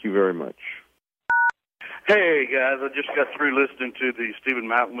 Thank you very much. Hey, guys, I just got through listening to the Stephen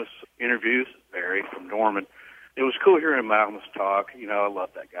Malkmus interviews, Barry from Norman. It was cool hearing Malkmus talk. You know, I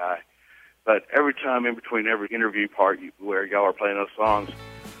love that guy. But every time in between every interview part where y'all are playing those songs,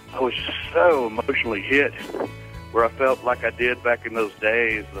 I was just so emotionally hit, where I felt like I did back in those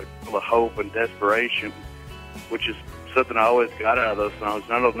days, like full of hope and desperation, which is something I always got out of those songs.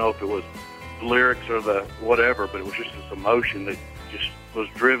 And I don't know if it was the lyrics or the whatever, but it was just this emotion that just was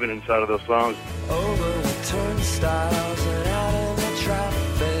driven inside of those songs. Over the turnstiles and out in the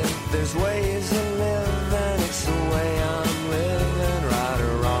traffic, there's ways of living, it's the way I'm living, right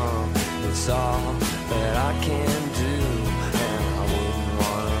or wrong, it's all that I can do, and I wouldn't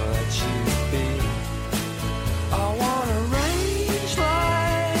want to let you be. I want a range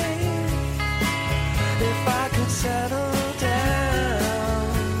life, if I could settle down,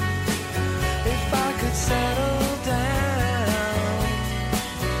 if I could settle down,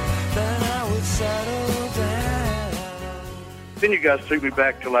 then I would settle down. Then you guys took me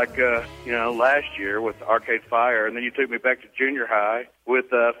back to last year with Arcade Fire, and then you took me back to junior high with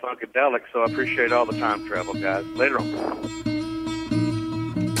Funkadelic, so I appreciate all the time travel, guys. Later on.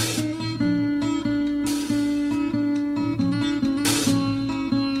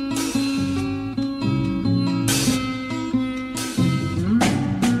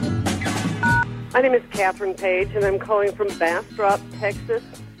 My name is Catherine Page, and I'm calling from Bastrop, Texas.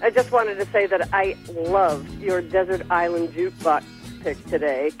 I just wanted to say that I loved your Desert Island Jukebox pick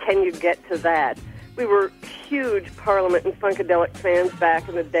today. Can you get to that? We were huge Parliament and Funkadelic fans back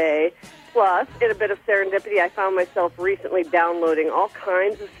in the day. Plus, in a bit of serendipity, I found myself recently downloading all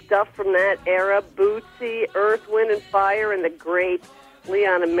kinds of stuff from that era, Bootsy, Earth, Wind and Fire, and the great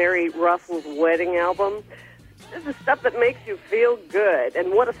Leon and Mary Russell's wedding album. This is stuff that makes you feel good.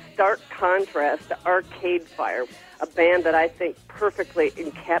 And what a stark contrast to Arcade Fire, a band that I think perfectly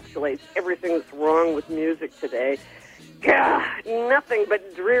encapsulates everything that's wrong with music today. God, nothing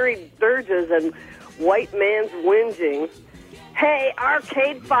but dreary dirges and white man's whinging. Hey,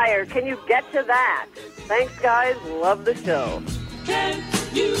 Arcade Fire, can you get to that? Thanks, guys. Love the show. Can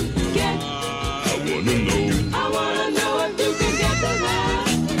you get? I wanna know. I wanna know if you can get to that.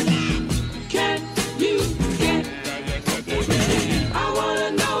 Can you get? I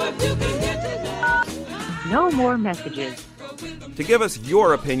wanna know if you can get to that. No more messages. To give us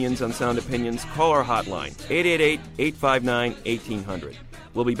your opinions on Sound Opinions, call our hotline, 888-859-1800.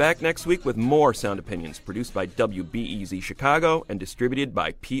 We'll be back next week with more Sound Opinions, produced by WBEZ Chicago and distributed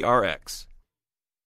by PRX.